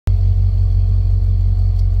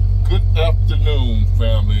afternoon,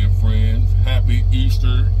 family and friends. Happy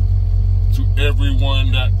Easter to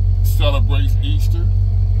everyone that celebrates Easter.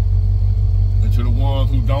 And to the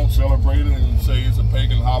ones who don't celebrate it and say it's a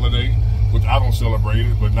pagan holiday, which I don't celebrate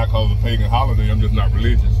it, but not because it's a pagan holiday, I'm just not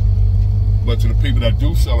religious. But to the people that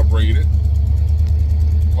do celebrate it,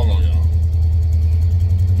 hold on, y'all.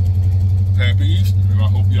 Happy Easter, and I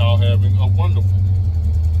hope y'all having a wonderful.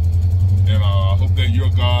 And I hope that your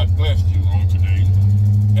God blessed you on today,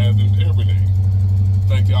 as in every day.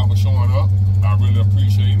 Thank y'all for showing up. I really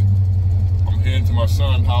appreciate it. I'm heading to my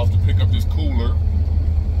son's house to pick up this cooler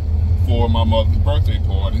for my mother's birthday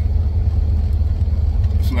party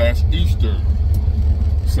 / Easter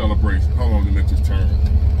celebration. Hold on, let me just turn.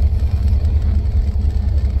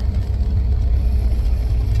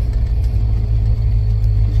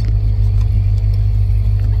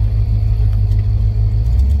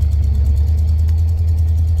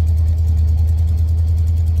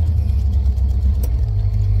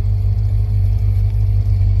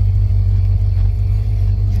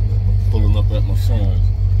 Pulling up at my son's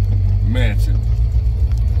mansion.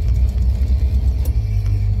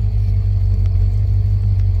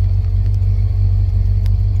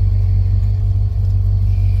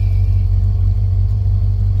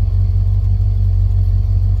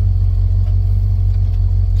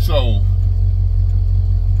 So,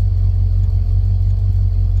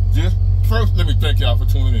 just first, let me thank y'all for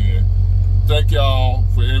tuning in. Thank y'all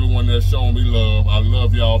for everyone that's showing me love. I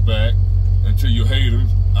love y'all back. And to you haters,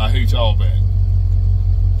 I hate y'all back.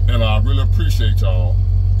 And I really appreciate y'all.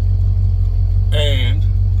 And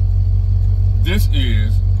this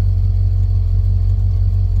is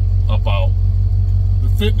about the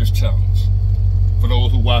fitness challenge. For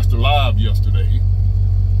those who watched the live yesterday,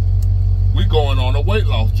 we going on a weight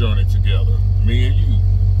loss journey together, me and you.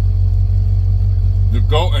 The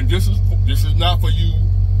goal, and this is not for you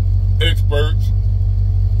experts,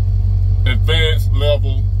 advanced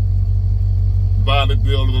level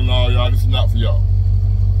bodybuilders and all y'all. This is not for y'all.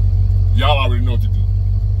 Y'all already know what to do.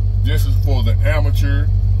 This is for the amateur,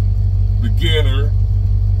 beginner,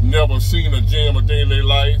 never seen a gym a day in their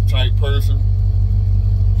life type person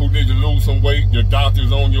who need to lose some weight. Your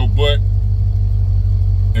doctor's on your butt,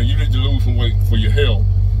 and you need to lose some weight for your health.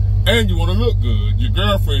 And you want to look good. Your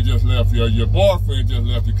girlfriend just left you, or your boyfriend just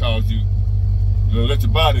left you because you let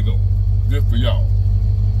your body go. This for y'all.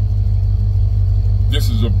 This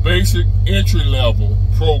is a basic entry-level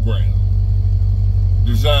program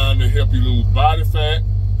designed to help you lose body fat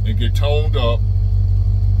and get toned up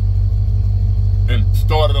and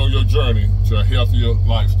started on your journey to a healthier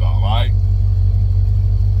lifestyle, all right?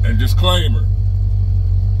 And disclaimer,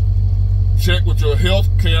 check with your health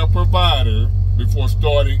care provider before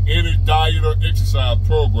starting any diet or exercise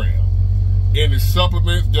program. Any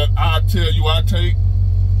supplements that I tell you I take,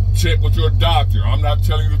 check with your doctor. I'm not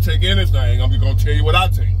telling you to take anything. I'm just going to tell you what I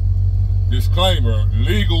take. Disclaimer,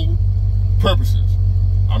 legal purposes.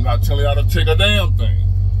 I'm not telling you how to take a damn thing.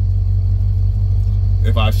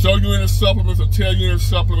 If I show you any supplements or tell you any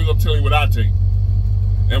supplements, I'm telling you what I take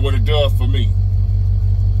and what it does for me.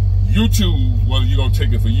 You choose whether you're going to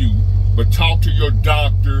take it for you, but talk to your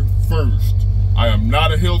doctor first. I am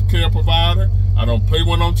not a healthcare provider. I don't play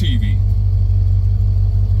one on TV.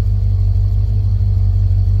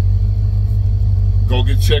 Go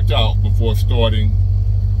get checked out before starting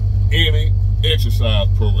any exercise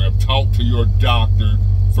program. Talk to your doctor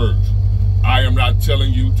first. I am not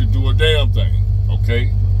telling you to do a damn thing,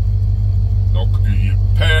 okay? Don't you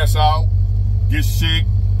pass out, get sick,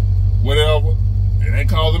 whatever. It ain't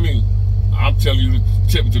calling me. I'm telling you to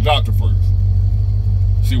check with your doctor first.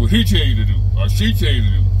 See what he tell you to do, or she tell you to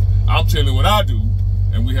do. I'm telling you what I do,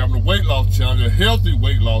 and we having a weight loss challenge, a healthy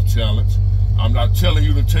weight loss challenge. I'm not telling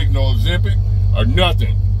you to take no Ozempic or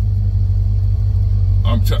nothing.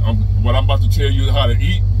 What I'm about to tell you is how to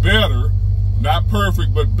eat better, not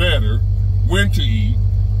perfect, but better, when to eat,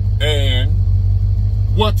 and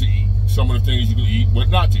what to eat. Some of the things you can eat, what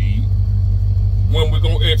not to eat. When we're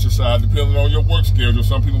going to exercise, depending on your work schedule.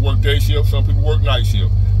 Some people work day shift, some people work night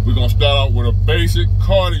shift. We're going to start out with a basic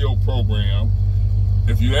cardio program.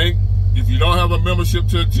 If you don't have a membership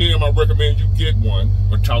to a gym, I recommend you get one,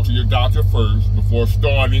 but talk to your doctor first before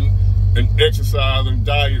starting an exercise and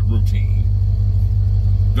diet routine.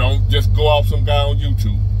 Don't just go off some guy on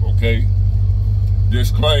YouTube, okay?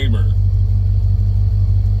 Disclaimer.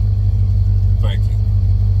 Thank you.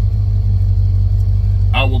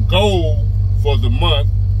 Our goal for the month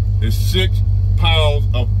is 6 pounds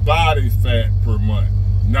of body fat per month.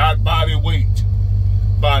 Not body weight,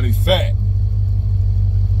 body fat.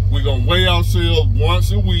 We're going to weigh ourselves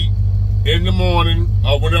once a week in the morning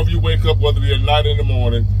or whenever you wake up, whether it be at night or in the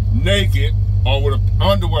morning, naked or with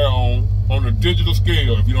underwear on a digital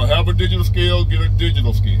scale. If you don't have a digital scale, get a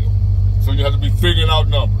digital scale. So you have to be figuring out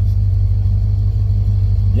numbers.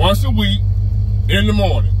 Once a week, in the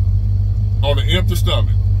morning, on an empty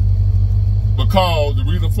stomach. Because the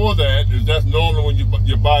reason for that is that's normally when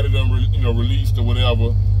your body done released or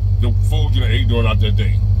whatever the food you ate during out that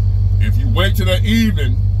day. If you wait till that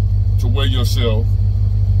evening to weigh yourself,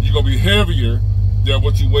 you're gonna be heavier than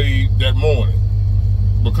what you weighed that morning.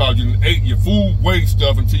 Because you ate your food weight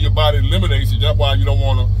stuff until your body eliminates it. That's why you don't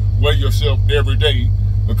want to weigh yourself every day,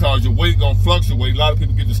 because your weight gonna fluctuate. A lot of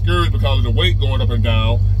people get discouraged because of the weight going up and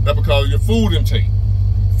down. That's because of your food intake.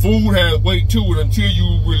 Food has weight to it. Until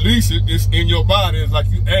you release it, it's in your body. It's like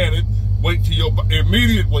you added weight to your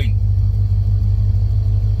immediate weight.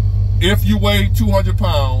 If you weigh 200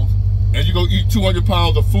 pounds and you go eat 200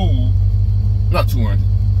 pounds of food, not 200.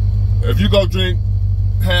 If you go drink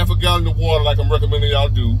half a gallon of water like I'm recommending y'all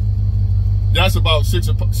do, that's about 6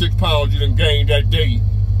 pounds you done gained that day.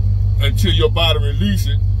 Until your body release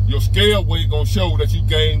it, your scale weight gonna show that you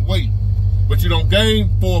gained weight. But you don't gain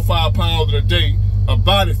 4 or 5 pounds in a day of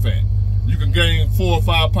body fat. You can gain 4 or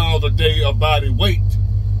 5 pounds a day of body weight,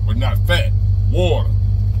 but not fat. Water.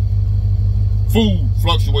 Food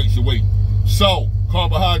fluctuates your weight. Salt,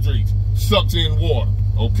 carbohydrates, sucks in water.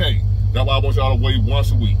 Okay, that's why I want y'all to weigh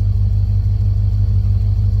once a week.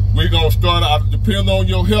 We're gonna start out, depending on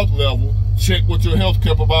your health level, check with your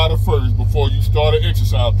healthcare provider first before you start an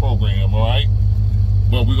exercise program, all right?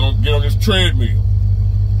 But we're gonna get on this treadmill.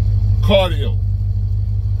 Cardio.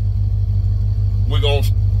 We're going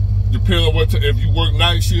to, depending on what, if you work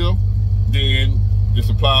night shift, then just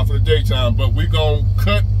apply for the daytime. But we're going to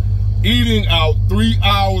cut eating out 3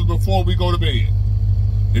 hours before we go to bed.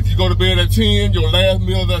 If you go to bed at 10, your last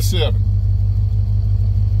meal is at 7.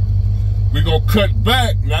 We're going to cut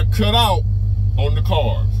back, not cut out, on the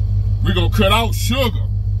carbs. We're going to cut out sugar,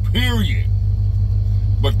 period.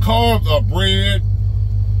 But carbs are bread,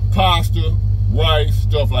 pasta, rice,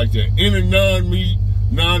 stuff like that. Any non-meat,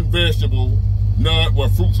 non-vegetable, well,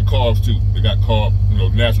 fruits are carbs too. They got carb,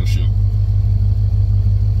 natural sugar.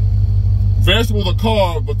 Vegetables are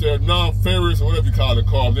carbs, but they're non-ferrous or whatever you call it,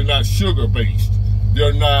 carbs. They're not sugar-based.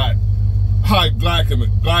 They're not high glycemic,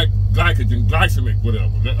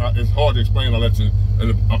 whatever. It's hard to explain all that to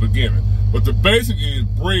a beginner. But the basic is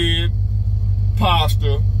bread,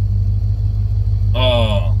 pasta.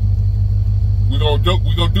 We're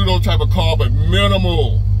gonna do those type of carbs, but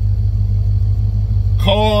minimal.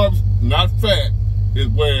 Carbs, not fat, is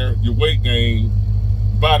where your weight gain,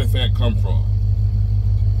 body fat comes from.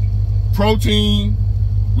 Protein,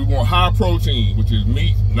 we want high protein, which is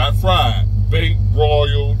meat, not fried, baked,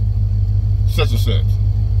 broiled, such and such.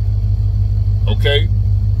 Okay?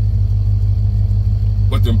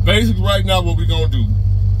 But the basics right now, what we're gonna do,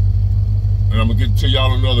 and I'm gonna get to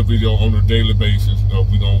y'all another video on a daily basis.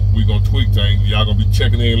 We're gonna tweak things. Y'all gonna be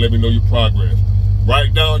checking in, let me know your progress.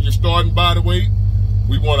 Write down your starting body weight.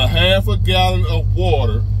 We want a half a gallon of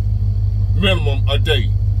water minimum a day.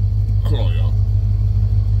 Hold on, y'all.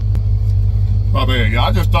 My bad, y'all.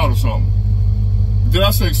 I just thought of something. Did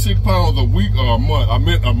I say 6 pounds a week or a month? I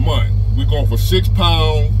meant a month. We're going for 6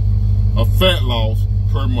 pounds of fat loss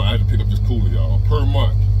per month. I had to pick up this cooler, y'all. Per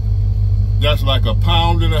month. That's like 1.5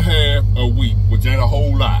 pounds a week, which ain't a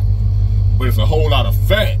whole lot. But it's a whole lot of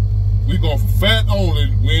fat. We going for fat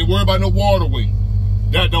only. We ain't worried about no water weight.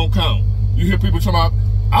 That don't count. You hear people talking about,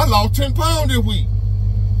 I lost 10 pounds this week.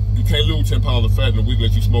 You can't lose 10 pounds of fat in a week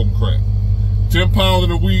unless you smoking crack. 10 pounds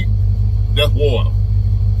in a week, that's water.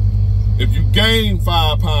 If you gain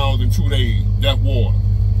 5 pounds in 2 days, that's water.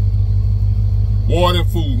 Water and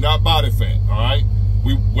food, not body fat, all right?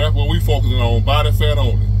 That's what we focusing on, body fat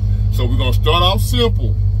only. So we're going to start off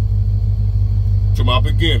simple to my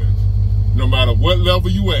beginners, no matter what level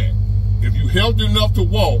you at. If you healthy enough to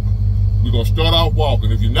walk, we're going to start off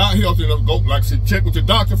walking. If you're not healthy enough, go, like I said, check with your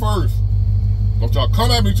doctor first. Don't y'all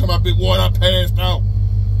come at me to my big boy, I passed out.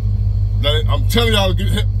 Now, I'm telling y'all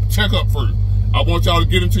to check up first. I want y'all to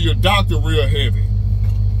get into your doctor real heavy.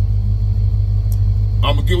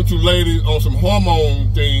 I'm going to get with you ladies on some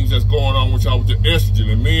hormone things that's going on with y'all with the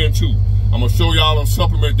estrogen, and men too. I'm going to show y'all a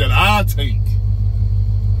supplement that I take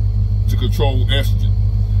to control estrogen.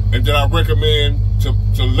 And that I recommend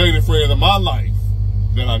to lady friends in my life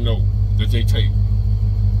that I know that they take.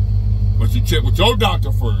 But you check with your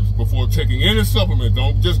doctor first before taking any supplement.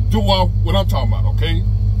 Don't just do what I'm talking about, okay?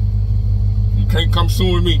 You can't come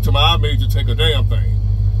suing me to my made you take a damn thing.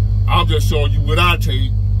 I'm just showing you what I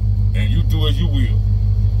take, and you do as you will.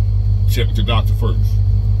 Check with your doctor first.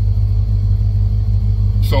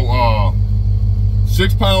 So, 6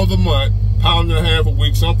 6 pounds a month, pound and a half a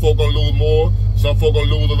week. Some folk gonna lose more, some folk gonna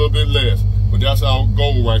lose a little bit less. But that's our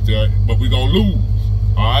goal right there. But we're gonna lose,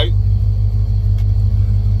 all right?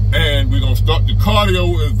 And we're gonna start, the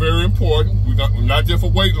cardio is very important. We got, not just for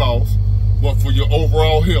weight loss, but for your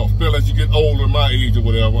overall health, especially as you get older, my age or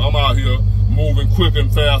whatever. I'm out here moving quicker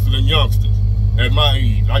and faster than youngsters at my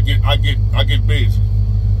age. I get busy.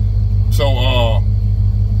 So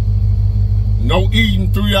no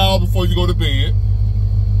eating 3 hours before you go to bed.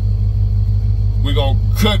 We're gonna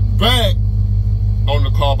cut back on the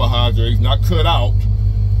carbohydrates, not cut out.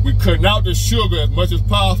 We're cutting out the sugar as much as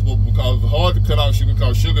possible because it's hard to cut out sugar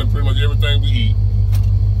because sugar in pretty much everything we eat.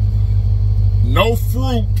 No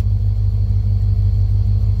fruit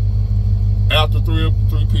after 3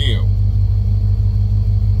 p.m.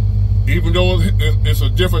 Even though it's a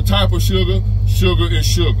different type of sugar, sugar is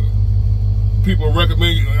sugar. People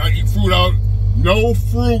recommend you eat fruit out. No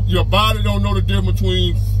fruit. Your body don't know the difference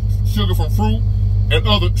between sugar from fruit and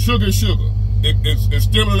other. Sugar is sugar. It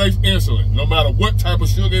stimulates insulin, no matter what type of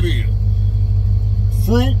sugar it is.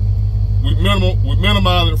 Fruit, we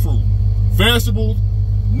minimize the fruit. Vegetables,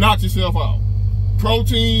 knock yourself out.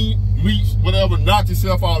 Protein, meats, whatever, knock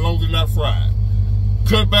yourself out as long as it's not fried.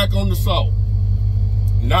 Cut back on the salt.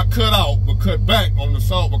 Not cut out, but cut back on the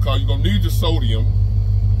salt because you're gonna need the sodium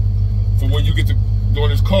for when you get to doing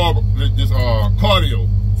this cardio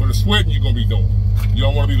for the sweating you're gonna be doing. You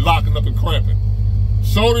don't want to be locking up and cramping.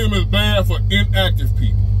 Sodium is bad for inactive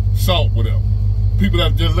people. Salt, whatever. People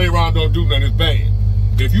that just lay around don't do nothing is bad.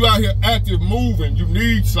 If you out here active moving, you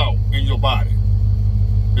need salt in your body.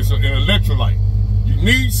 It's an electrolyte. You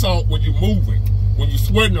need salt when you're moving, when you're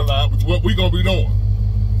sweating a lot, which is what we're gonna be doing.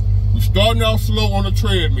 We're starting out slow on the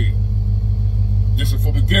treadmill. This is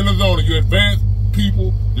for beginners only. You advanced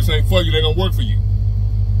people, this ain't for you, they gonna work for you.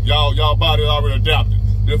 Y'all body already adapted.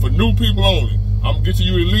 They're for new people only. I'm gonna get to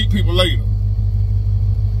you elite people later.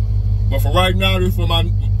 But for right now, this is for my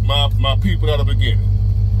people that are beginning.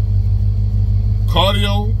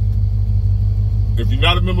 Cardio, if you're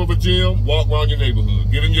not a member of a gym, walk around your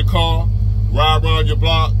neighborhood. Get in your car, ride around your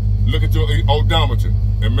block, look at your odometer,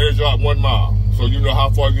 and measure out 1 mile so you know how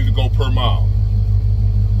far you need to go per mile.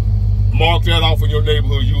 Mark that off in your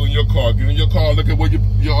neighborhood, you in your car. Get in your car, look at where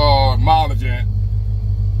your mileage at.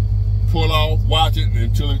 Pull off, watch it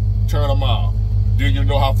until it turn a mile. Then you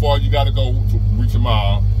know how far you got to go to reach a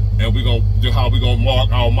mile. And we're gonna do how we're gonna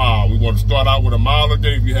mark our mile. We want to start out with a mile a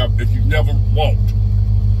day if you've never walked.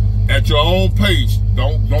 At your own pace.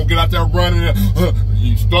 Don't get out there running.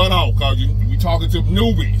 You start out because we talking to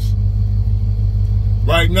newbies.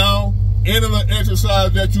 Right now, any of the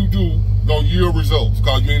exercise that you do gonna yield results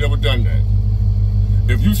because you ain't never done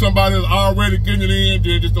that. If you somebody that's already getting it in,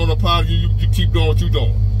 then just don't apply to you. You keep doing what you're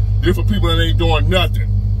doing. This for people that ain't doing nothing.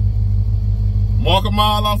 Mark a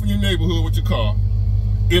mile off in your neighborhood with your car.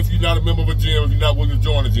 If you're not a member of a gym, if you're not willing to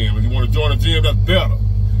join a gym. If you want to join a gym, that's better.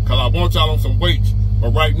 Because I want y'all on some weights.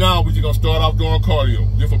 But right now, we're just going to start off doing cardio.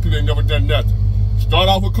 Just for people that ain't never done nothing. Start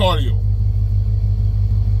off with cardio.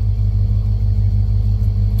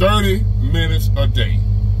 30 minutes a day.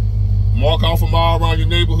 Mark off a mile around your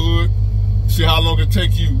neighborhood. See how long it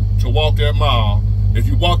takes you to walk that mile. If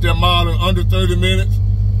you walk that mile in under 30 minutes,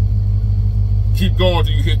 keep going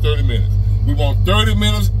until you hit 30 minutes. We want 30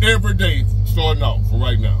 minutes every day starting out for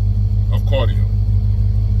right now of cardio.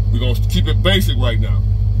 We're going to keep it basic right now.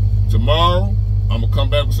 Tomorrow, I'm going to come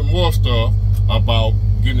back with some more stuff about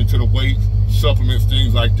getting into the weights, supplements,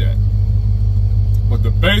 things like that. But the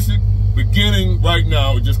basic beginning right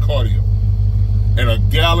now is just cardio. And a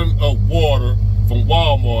gallon of water from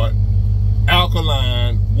Walmart,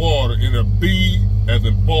 alkaline water in a B as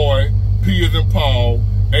in boy, P as in Paul,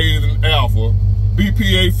 A as in alpha,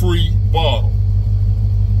 BPA-free bottle.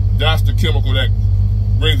 That's the chemical that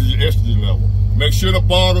raises your estrogen level. Make sure the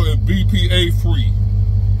bottle is BPA-free,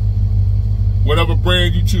 whatever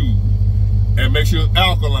brand you choose, and make sure it's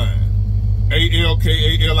alkaline,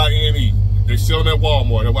 ALKALINE. They sell that at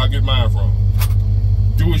Walmart. That's where I get mine from.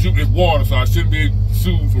 It's water, so I shouldn't be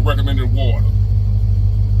sued for recommending water.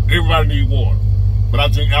 Everybody needs water, but I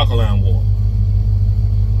drink alkaline water.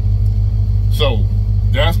 So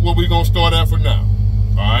that's what we're gonna start at for now.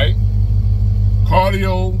 All right.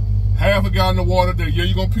 Cardio, half a gallon of water a day. Yeah,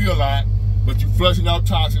 you're gonna pee a lot, but you're flushing out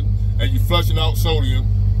toxins and you're flushing out sodium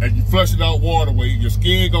and you're flushing out water weight. Your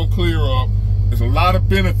skin gonna clear up. There's a lot of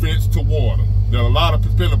benefits to water. There are a lot of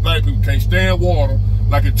black people can't stand water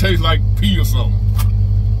like it tastes like pee or something.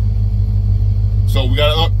 So we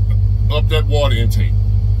gotta up that water intake.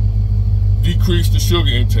 Decrease the sugar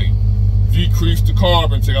intake. Decrease the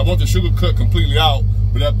carb intake. I want the sugar cut completely out,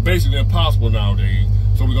 but that's basically impossible nowadays.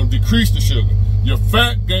 So we're gonna decrease the sugar. Your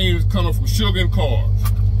fat gain is coming from sugar and carbs.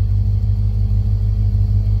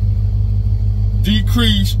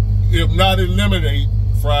 Decrease, if not eliminate,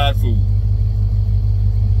 fried food.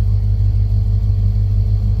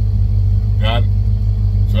 Got it?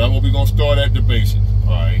 So that's what we're going to start at the basics,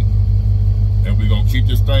 all right? And we're going to keep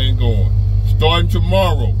this thing going. Starting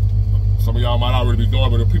tomorrow. Some of y'all might already be doing it,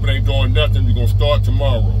 but if people ain't doing nothing, we're going to start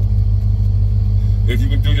tomorrow. If you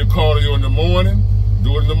can do your cardio in the morning,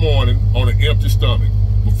 do it in the morning on an empty stomach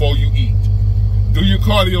before you eat. Do your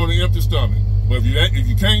cardio on an empty stomach. But if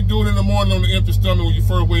you can't do it in the morning on an empty stomach when you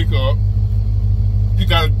first wake up, you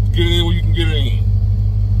got to get it in where you can get it in.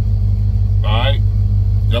 All right?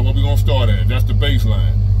 That's what we're going to start at. That's the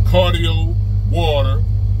baseline. Cardio, water.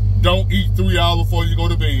 Don't eat 3 hours before you go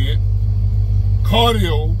to bed.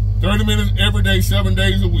 Cardio, 30 minutes every day, 7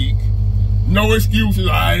 days a week. No excuses.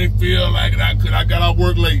 I didn't feel like it. I got out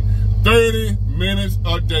work late. 30 minutes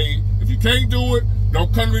a day. If you can't do it,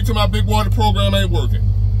 don't come to me till my big water program ain't working.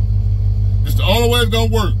 It's the only way it's going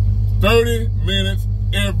to work. 30 minutes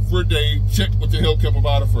every day. Check with the healthcare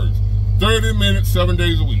provider first. 30 minutes, 7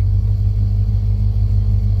 days a week.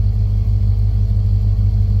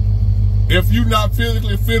 If you're not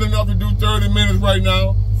physically fit enough to do 30 minutes right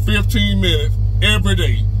now, 15 minutes every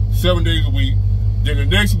day, 7 days a week, then the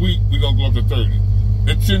next week, we're going to go up to 30.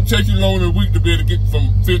 It shouldn't take you longer than a week to be able to get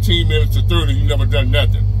from 15 minutes to 30. You've never done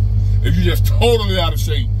nothing. If you're just totally out of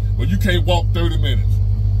shape, but you can't walk 30 minutes.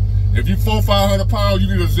 If you're 400 or 500 pounds, you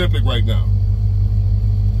need a Ozempic right now.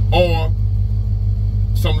 Or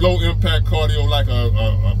some low-impact cardio like a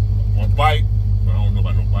bike. I don't know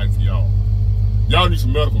about no bike for y'all. Y'all need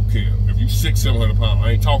some medical care. If you're 600, 700 pounds,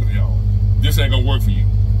 I ain't talking to y'all. This ain't going to work for you.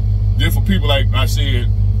 This for people like I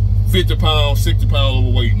said, 50 pounds, 60 pounds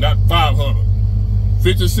overweight, not 500.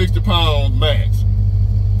 50, 60 pounds max.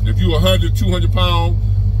 If you 100, 200 pounds,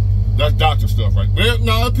 that's doctor stuff, right? Well,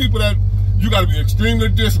 now, people that, you got to be extremely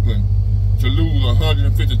disciplined to lose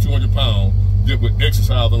 150, 200 pounds just with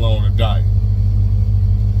exercise alone and diet.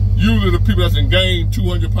 Usually the people that's gained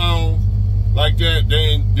 200 pounds like that,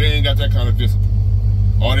 they ain't got that kind of discipline.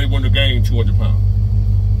 Or they wouldn't have gained 200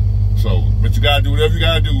 pounds. So, but you got to do whatever you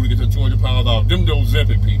got to do to get the 200 pounds off. Them those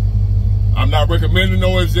Ozempic people. I'm not recommending no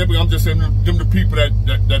Ozempic. I'm just saying them the people that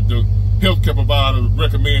the healthcare provider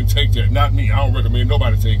recommend take that. Not me. I don't recommend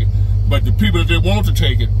nobody take it. But the people that they want to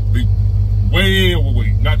take it be way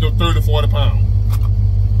overweight. Not no 30, 40 pounds.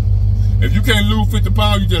 If you can't lose 50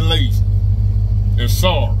 pounds, you just lazy. And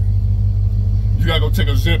sorry. You got to go take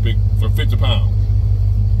a Ozempic for 50 pounds.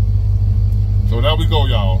 So there we go,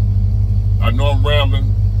 y'all. I know I'm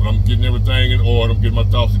rambling, but I'm getting everything in order. I'm getting my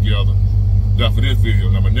thoughts together. That's for this video.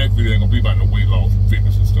 Now, my next video ain't going to be about no weight loss and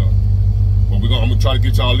fitness and stuff. But I'm going to try to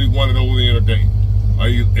get y'all at least one of those in a day. Or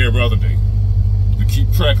every other day. To keep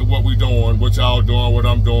track of what we doing, what y'all doing, what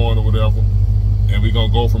I'm doing, or whatever. And we're going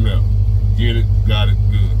to go from there. Get it, got it,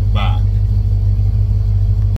 good.